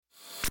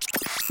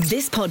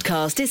This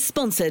podcast is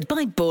sponsored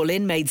by Ball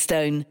in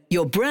Maidstone,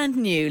 your brand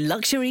new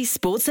luxury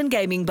sports and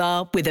gaming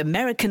bar with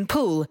American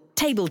pool,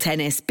 table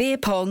tennis, beer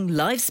pong,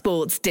 live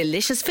sports,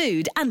 delicious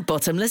food and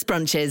bottomless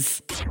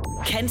brunches.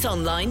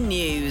 KentOnline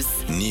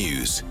News.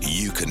 News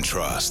you can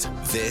trust.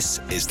 This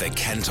is the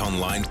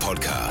KentOnline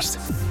podcast.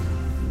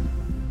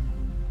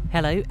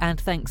 Hello and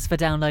thanks for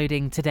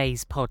downloading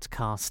today's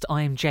podcast.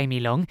 I'm Jamie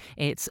Long.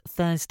 It's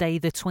Thursday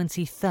the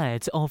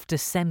 23rd of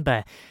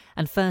December.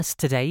 And first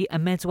today, a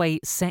Medway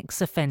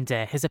sex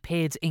offender has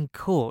appeared in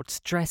court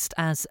dressed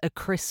as a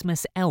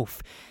Christmas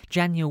elf.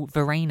 Daniel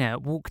Verena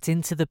walked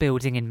into the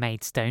building in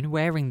Maidstone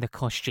wearing the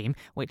costume,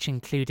 which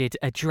included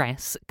a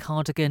dress,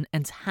 cardigan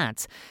and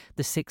hat.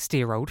 The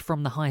 60-year-old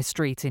from the High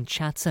Street in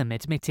Chatham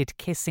admitted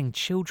kissing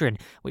children,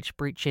 which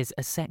breaches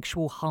a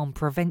sexual harm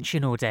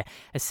prevention order.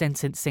 A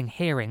sentencing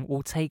hearing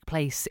will take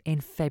place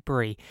in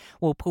February.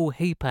 Well, Paul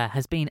Hooper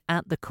has been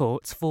at the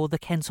court for the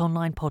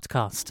KentOnline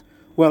podcast.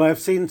 Well, I've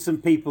seen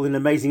some people in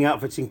amazing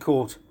outfits in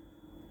court,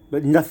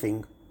 but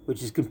nothing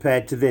which is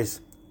compared to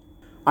this.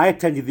 I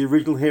attended the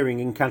original hearing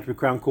in Canterbury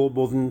Crown Court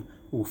more than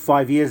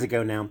 5 years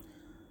ago now,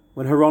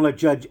 when Her Honour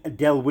Judge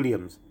Adele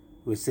Williams,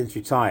 who has since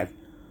retired,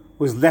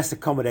 was less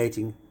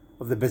accommodating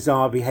of the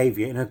bizarre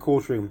behaviour in her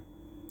courtroom.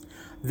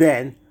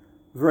 Then,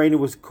 Verena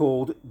was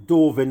called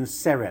Dorvin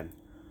Seren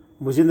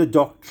and was in the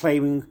dock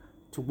claiming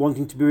to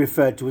wanting to be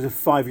referred to as a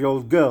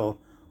 5-year-old girl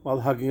while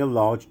hugging a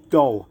large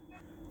doll.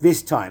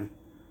 This time,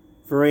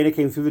 Verena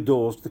came through the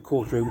doors to the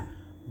courtroom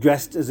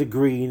dressed as a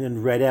green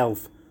and red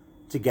elf,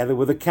 together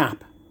with a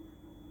cap,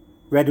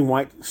 red and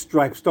white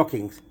striped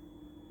stockings,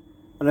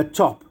 and a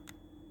top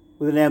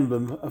with an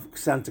emblem of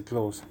Santa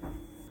Claus.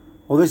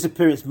 While this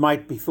appearance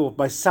might be thought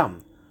by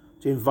some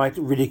to invite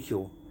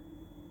ridicule,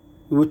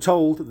 we were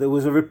told there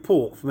was a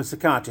report from a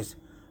psychiatrist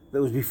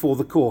that was before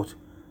the court,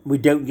 and we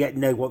don't yet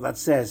know what that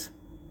says.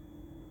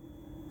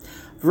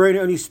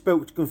 Verena only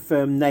spoke to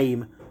confirm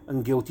name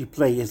and guilty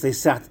plea as they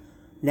sat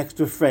next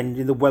to a friend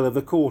in the well of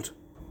the court.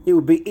 It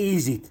would be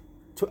easy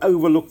to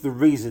overlook the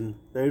reason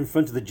they're in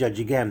front of the judge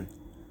again,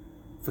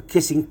 for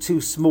kissing two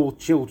small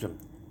children.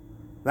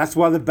 That's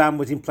why the ban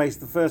was in place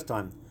the first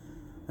time,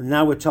 and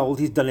now we're told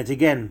he's done it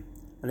again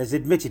and has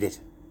admitted it.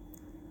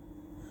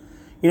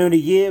 In a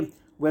year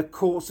where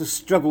courts have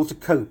struggled to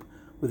cope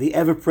with the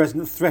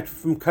ever-present threat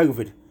from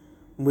COVID,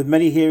 and with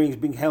many hearings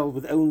being held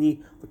with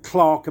only the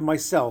clerk and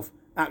myself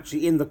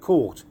actually in the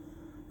court,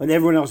 and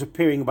everyone else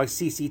appearing by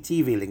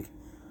CCTV link,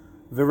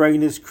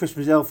 Verena's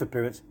Christmas elf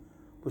appearance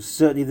was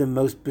certainly the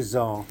most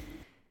bizarre.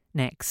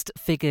 Next,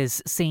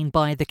 figures seen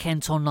by the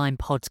KentOnline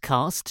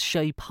podcast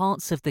show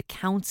parts of the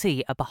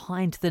county are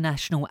behind the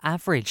national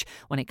average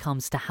when it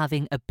comes to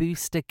having a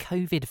booster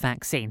COVID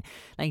vaccine.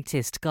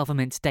 Latest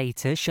government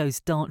data shows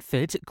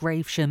Dartford,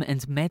 Gravesham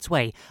and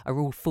Medway are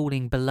all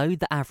falling below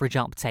the average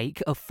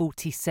uptake of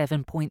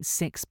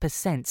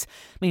 47.6%.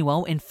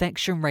 Meanwhile,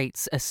 infection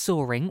rates are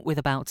soaring with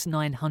about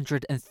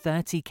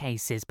 930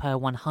 cases per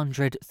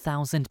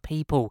 100,000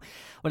 people.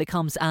 Well, it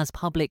comes as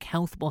public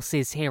health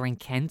bosses here in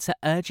Kent are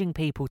urging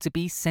people to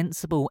be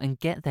sensible and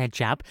get their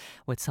jab.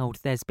 We're told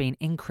there's been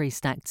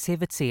increased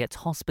activity at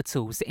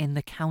hospitals in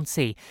the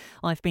county.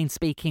 I've been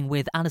speaking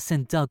with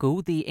Alison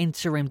Dougal, the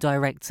Interim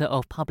Director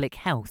of Public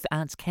Health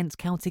at Kent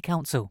County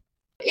Council.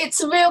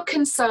 It's a real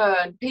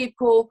concern.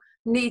 People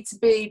need to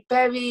be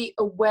very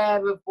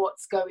aware of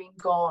what's going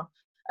on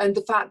and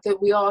the fact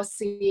that we are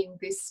seeing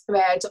this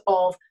spread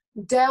of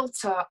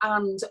Delta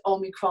and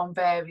Omicron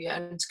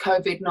variant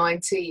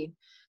COVID-19.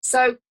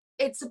 So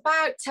it's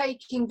about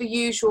taking the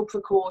usual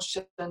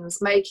precautions,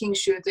 making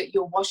sure that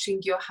you're washing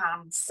your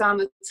hands,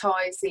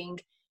 sanitising,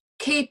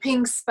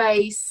 keeping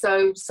space,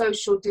 so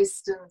social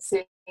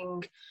distancing,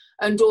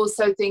 and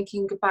also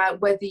thinking about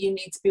whether you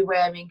need to be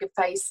wearing a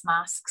face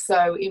mask,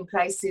 so in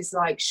places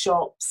like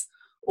shops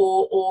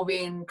or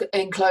in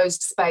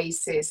enclosed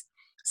spaces.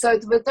 So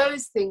there are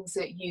those things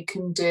that you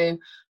can do,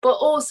 but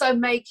also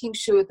making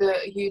sure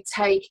that you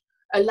take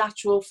a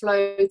lateral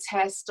flow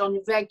test on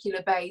a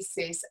regular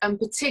basis, and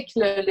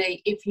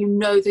particularly if you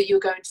know that you're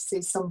going to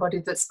see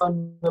somebody that's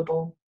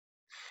vulnerable.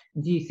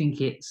 Do you think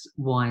it's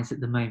wise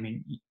at the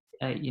moment,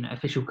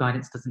 official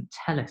guidance doesn't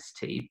tell us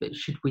to, but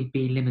should we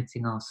be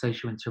limiting our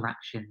social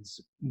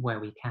interactions where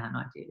we can,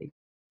 ideally?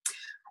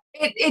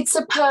 It's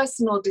a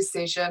personal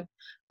decision.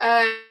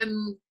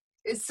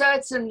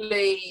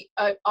 Certainly,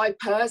 I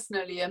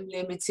personally am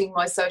limiting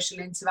my social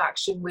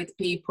interaction with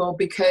people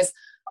because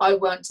I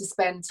want to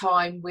spend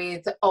time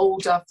with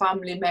older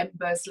family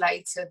members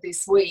later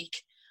this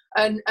week.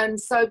 And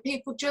so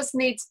people just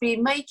need to be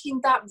making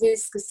that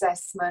risk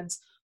assessment.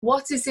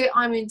 What is it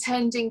I'm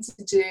intending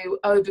to do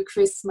over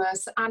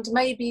Christmas, and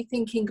maybe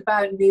thinking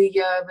about New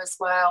Year as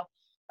well?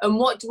 And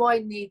what do I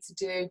need to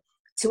do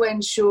to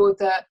ensure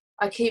that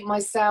I keep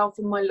myself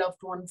and my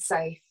loved ones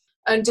safe?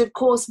 And of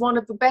course, one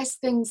of the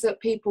best things that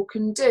people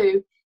can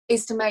do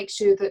is to make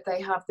sure that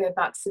they have their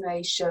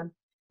vaccination.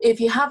 If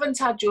you haven't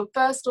had your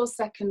first or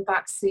second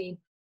vaccine,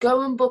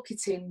 go and book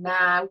it in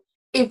now.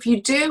 If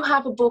you do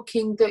have a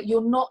booking that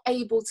you're not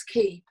able to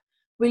keep,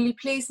 will you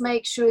please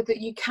make sure that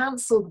you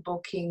cancel the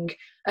booking,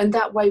 and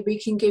that way we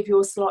can give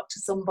your slot to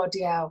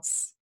somebody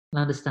else.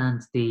 I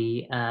understand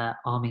the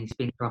army's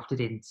being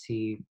drafted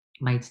into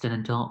Maidstone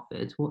and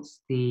Dartford. What's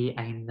the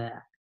aim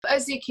there?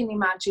 As you can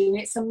imagine,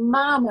 it's a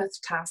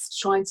mammoth task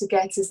trying to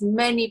get as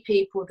many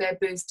people their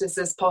boosters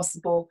as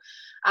possible.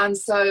 And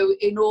so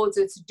in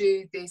order to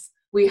do this,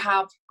 we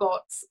have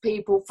got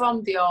people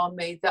from the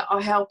army that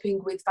are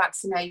helping with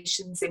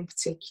vaccinations in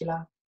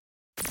particular.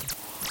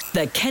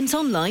 The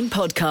KentOnline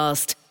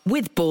podcast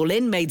with Ball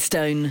in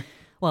Maidstone.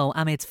 Well,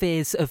 amid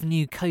fears of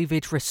new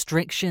COVID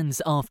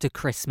restrictions after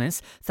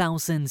Christmas,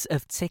 thousands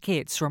of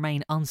tickets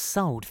remain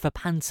unsold for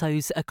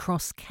Pantos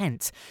across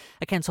Kent.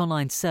 A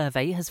KentOnline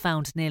survey has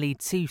found nearly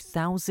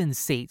 2,000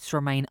 seats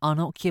remain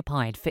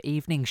unoccupied for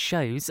evening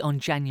shows on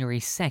January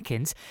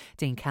 2nd.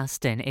 Dean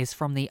Caston is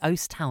from the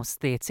Oast House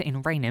Theatre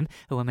in Rainham,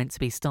 who are meant to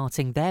be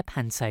starting their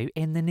Panto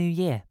in the new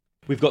year.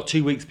 We've got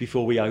 2 weeks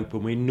before we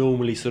open. We're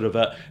normally sort of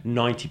at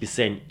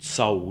 90%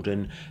 sold,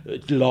 and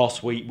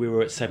last week we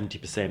were at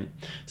 70%.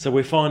 So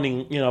we're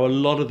finding, a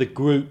lot of the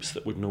groups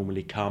that would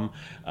normally come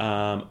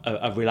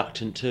are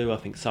reluctant to. I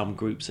think some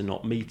groups are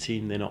not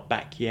meeting, they're not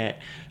back yet,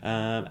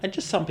 and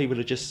just some people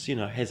are just,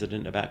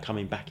 hesitant about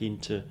coming back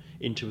into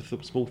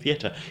a small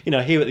theatre.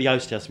 Here at the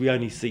Oast House we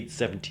only seat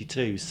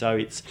 72, so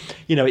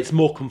it's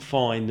more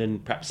confined than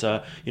perhaps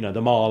the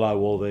Marlow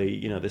or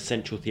the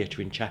Central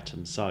Theatre in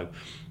Chatham. So.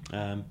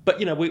 But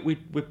we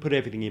put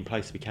everything in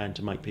place we can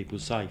to make people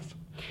safe.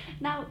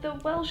 Now, the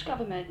Welsh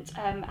Government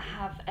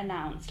have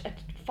announced a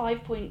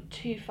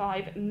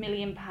 £5.25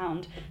 million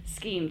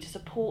scheme to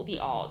support the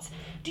arts.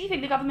 Do you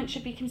think the government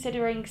should be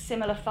considering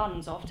similar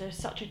funds after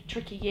such a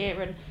tricky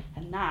year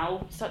and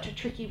now such a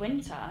tricky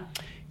winter?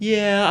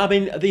 Yeah, I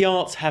mean, the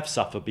arts have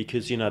suffered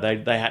because,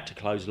 they had to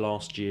close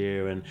last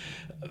year, and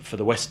for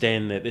the West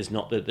End, there's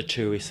not the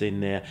tourists in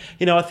there.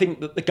 I think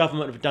that the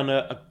government have done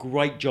a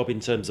great job in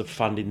terms of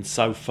funding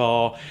so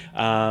far,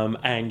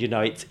 and,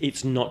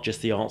 it's not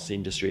just the arts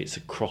industry, it's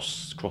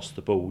across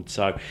the board.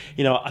 So,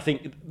 I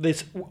think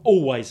there's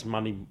always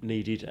money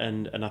needed,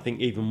 and I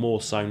think even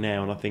more so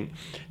now, and I think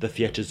the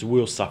theatres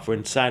will suffer,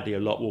 and sadly a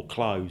lot will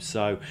close.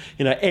 So,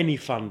 any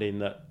funding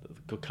that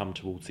could come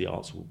towards the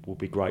arts will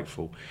be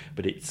grateful,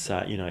 but it's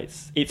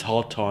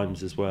hard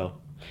times as well.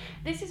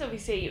 This is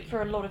obviously,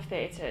 for a lot of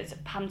theatres,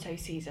 Panto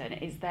season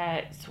is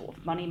their sort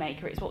of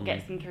moneymaker. It's what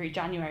gets them through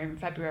January and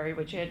February,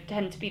 which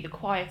tend to be the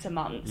quieter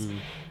months.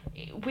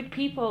 With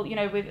people,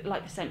 with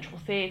like the Central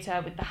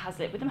Theatre, with the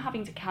Hazlitt, with them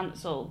having to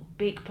cancel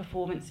big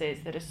performances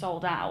that are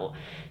sold out,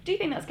 do you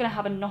think that's going to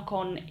have a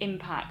knock-on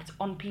impact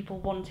on people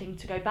wanting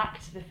to go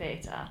back to the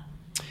theatre?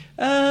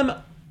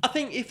 I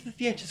think if the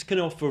theatres can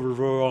offer a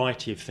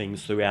variety of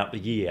things throughout the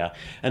year,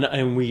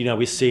 and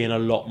we're seeing a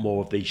lot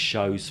more of these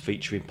shows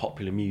featuring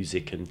popular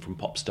music and from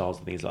pop stars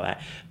and things like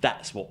that,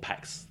 that's what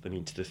packs them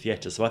into the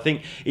theatre. So I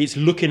think it's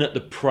looking at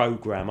the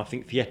programme. I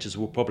think theatres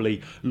will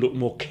probably look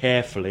more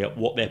carefully at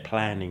what they're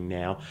planning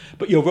now.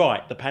 But you're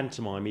right, the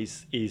pantomime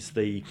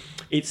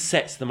it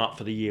sets them up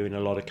for the year in a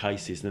lot of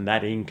cases, and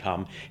that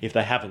income, if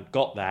they haven't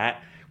got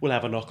that, will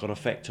have a knock-on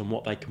effect on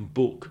what they can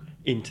book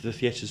into the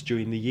theatres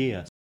during the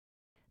year.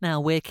 Now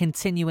we're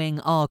continuing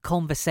our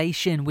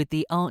conversation with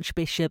the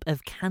Archbishop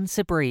of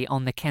Canterbury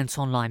on the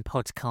KentOnline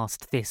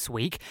podcast this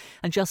week,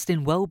 and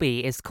Justin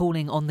Welby is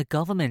calling on the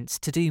government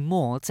to do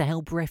more to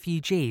help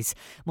refugees.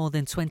 More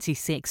than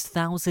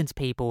 26,000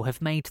 people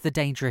have made the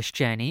dangerous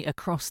journey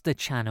across the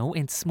Channel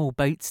in small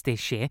boats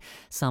this year.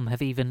 Some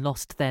have even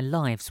lost their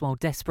lives while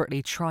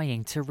desperately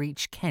trying to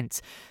reach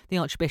Kent. The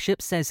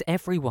Archbishop says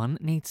everyone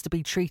needs to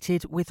be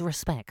treated with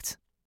respect.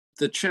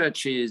 The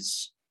Church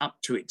is up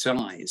to its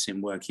eyes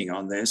in working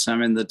on this. I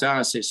mean,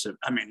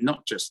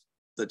 not just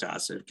the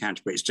Diocese of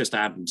Canterbury, it's just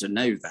happened to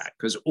know that,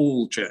 because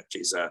all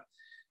churches are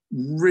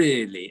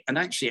really, and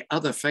actually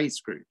other faith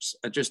groups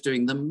are just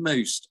doing the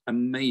most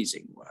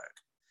amazing work.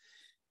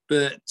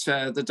 But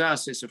the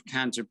Diocese of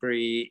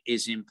Canterbury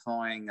is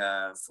employing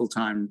a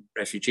full-time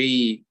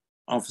refugee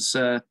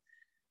officer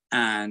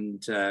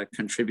and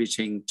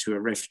contributing to a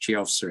refugee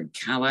officer in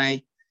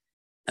Calais.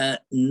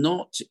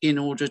 Not in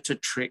order to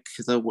trick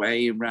the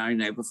way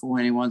around, before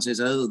anyone says,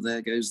 oh,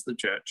 there goes the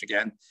church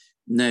again.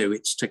 No,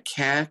 it's to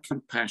care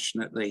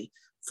compassionately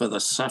for the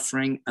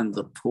suffering and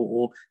the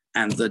poor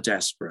and the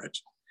desperate,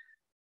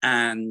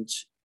 and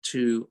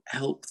to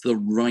help the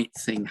right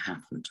thing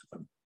happen to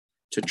them,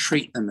 to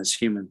treat them as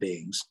human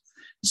beings.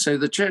 So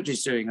the church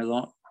is doing a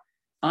lot.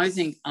 I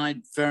think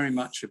I'd very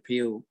much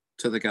appeal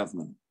to the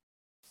government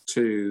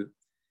to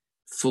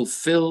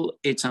fulfill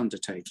its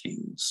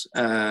undertakings.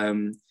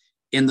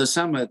 In the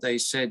summer, they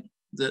said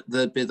that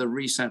there'd be the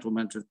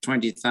resettlement of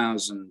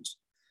 20,000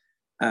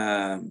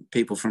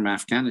 people from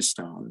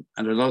Afghanistan,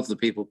 and a lot of the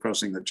people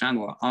crossing the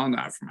Channel are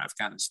now from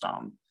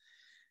Afghanistan.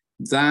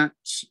 That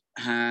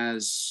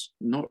has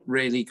not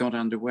really got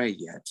underway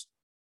yet.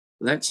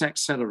 Let's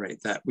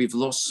accelerate that. We've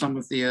lost some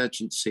of the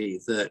urgency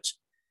that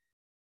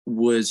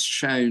was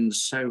shown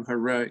so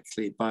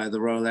heroically by the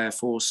Royal Air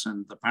Force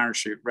and the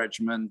Parachute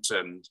Regiment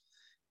and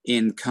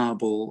in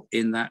Kabul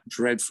in that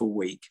dreadful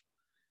week.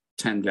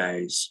 10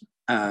 days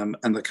and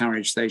the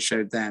courage they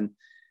showed then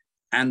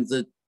and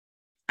the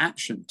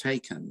action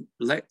taken.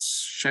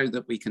 Let's show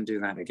that we can do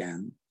that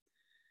again.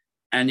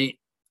 And it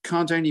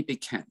can't only be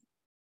Kent.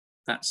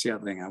 That's the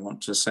other thing I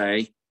want to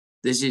say.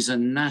 This is a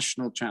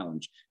national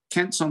challenge.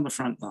 Kent's on the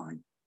front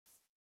line.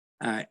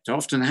 It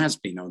often has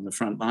been on the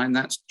front line.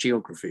 That's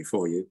geography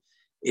for you.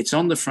 It's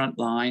on the front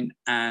line,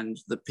 and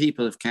the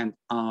people of Kent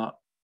are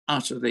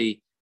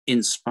utterly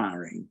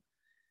inspiring.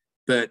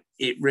 But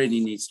it really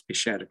needs to be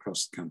shared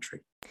across the country.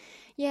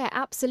 Yeah,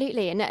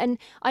 absolutely. And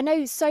I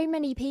know so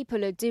many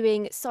people are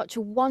doing such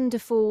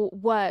wonderful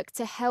work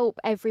to help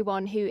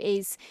everyone who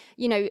is,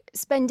 you know,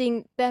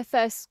 spending their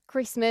first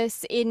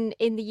Christmas in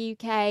the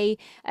UK,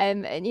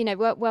 and, you know,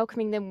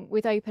 welcoming them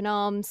with open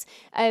arms.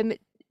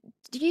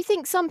 Do you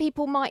think some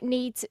people might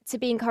need to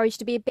be encouraged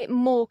to be a bit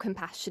more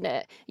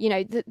compassionate? You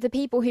know, the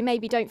people who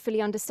maybe don't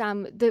fully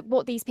understand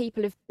what these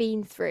people have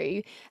been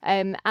through,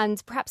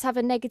 and perhaps have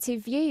a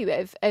negative view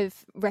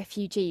of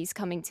refugees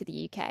coming to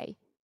the UK?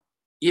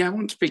 Yeah, I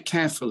want to be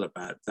careful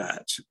about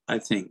that, I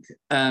think.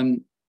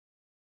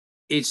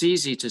 It's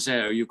easy to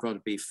say, oh, you've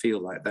got to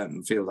feel like that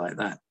and feel like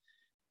that.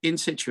 In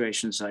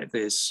situations like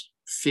this,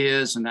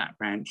 fears and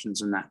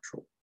apprehensions are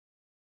natural.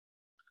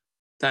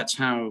 That's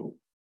how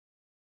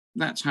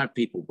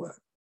people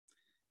work.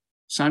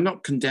 So I'm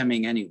not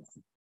condemning anyone,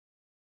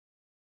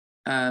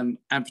 and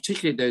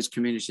particularly those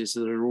communities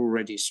that are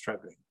already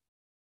struggling.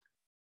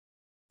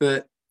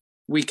 But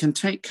we can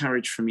take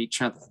courage from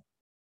each other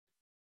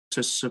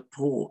to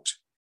support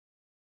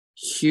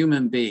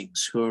human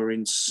beings who are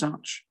in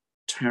such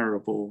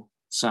terrible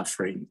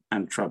suffering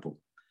and trouble.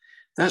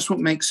 That's what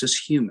makes us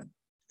human.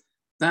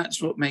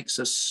 That's what makes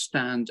us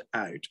stand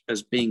out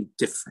as being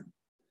different.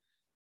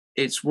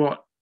 It's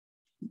what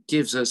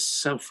gives us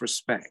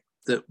self-respect,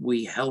 that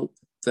we help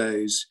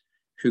those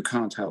who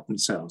can't help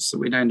themselves, that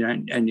we don't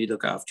only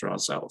look after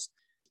ourselves.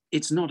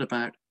 It's not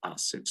about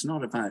us. It's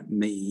not about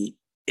me.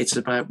 It's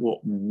about what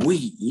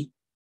we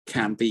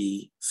can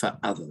be for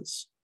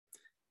others.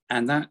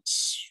 And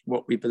that's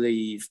what we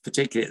believe,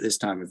 particularly at this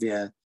time of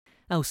year.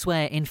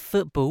 Elsewhere in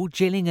football,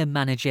 Gillingham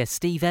manager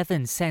Steve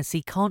Evans says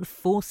he can't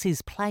force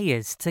his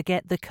players to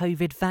get the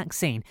COVID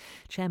vaccine.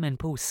 Chairman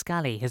Paul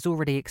Scally has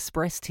already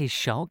expressed his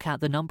shock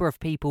at the number of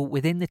people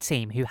within the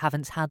team who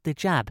haven't had the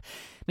jab.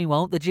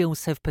 Meanwhile, the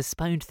Gills have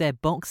postponed their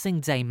Boxing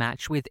Day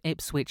match with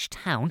Ipswich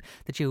Town.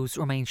 The Gills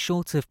remain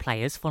short of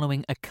players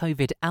following a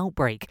COVID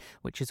outbreak,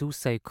 which has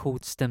also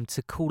caused them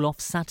to call off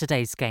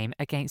Saturday's game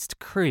against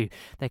Crewe.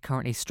 They're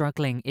currently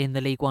struggling in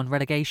the League One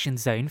relegation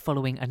zone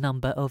following a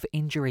number of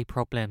injury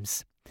problems.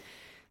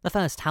 The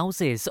first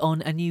houses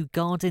on a new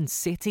Garden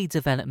City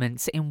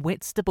development in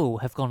Whitstable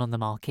have gone on the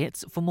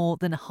market for more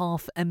than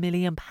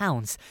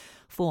 £500,000.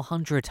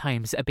 400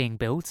 homes are being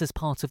built as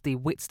part of the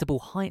Whitstable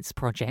Heights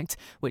project,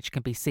 which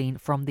can be seen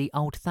from the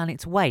Old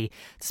Thanet Way.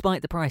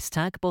 Despite the price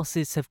tag,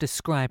 bosses have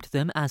described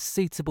them as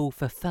suitable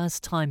for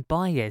first-time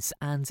buyers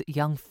and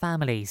young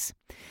families.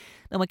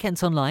 Now at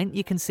KentOnline,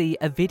 you can see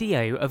a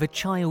video of a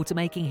child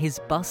making his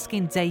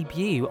busking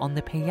debut on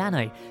the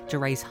piano to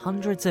raise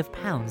hundreds of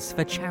pounds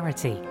for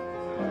charity.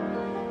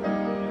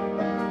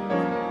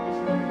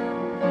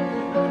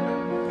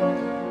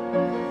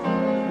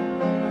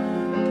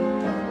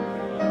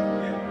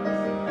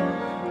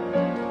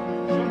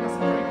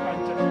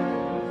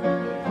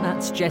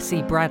 That's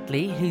Jesse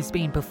Bradley, who's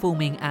been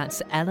performing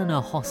at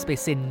Eleanor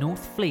Hospice in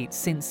Northfleet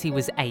since he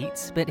was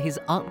 8, but his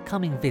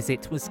upcoming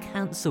visit was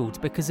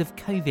cancelled because of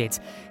COVID.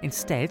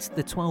 Instead,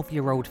 the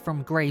 12-year-old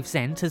from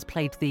Gravesend has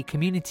played the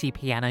community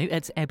piano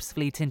at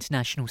Ebbsfleet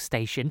International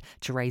Station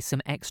to raise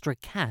some extra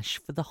cash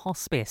for the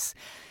hospice.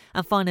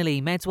 And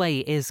finally, Medway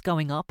is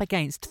going up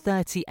against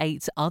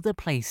 38 other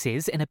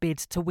places in a bid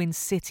to win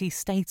city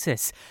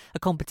status. A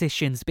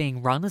competition's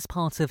being run as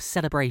part of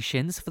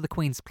celebrations for the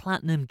Queen's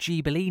Platinum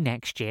Jubilee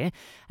next year.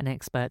 An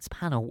experts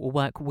panel will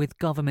work with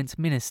government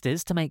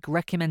ministers to make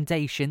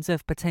recommendations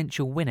of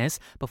potential winners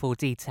before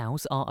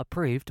details are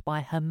approved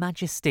by Her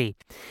Majesty.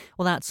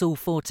 Well, that's all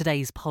for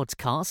today's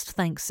podcast.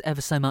 Thanks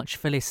ever so much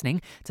for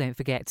listening. Don't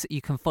forget,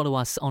 you can follow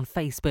us on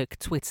Facebook,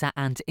 Twitter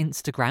and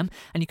Instagram.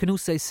 And you can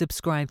also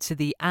subscribe to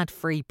the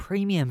ad-free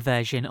premium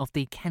version of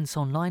the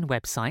KentOnline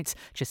website.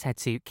 Just head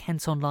to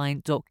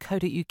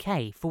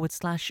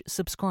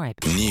kentonline.co.uk/subscribe.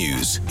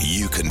 News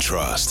you can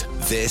trust.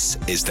 This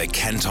is the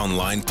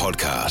KentOnline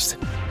podcast.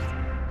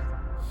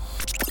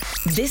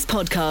 This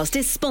podcast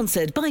is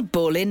sponsored by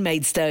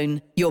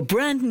Maidstone, your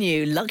brand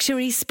new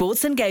luxury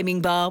sports and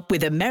gaming bar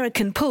with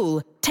American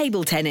pool,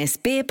 table tennis,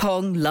 beer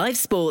pong, live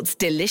sports,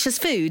 delicious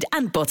food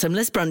and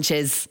bottomless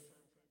brunches.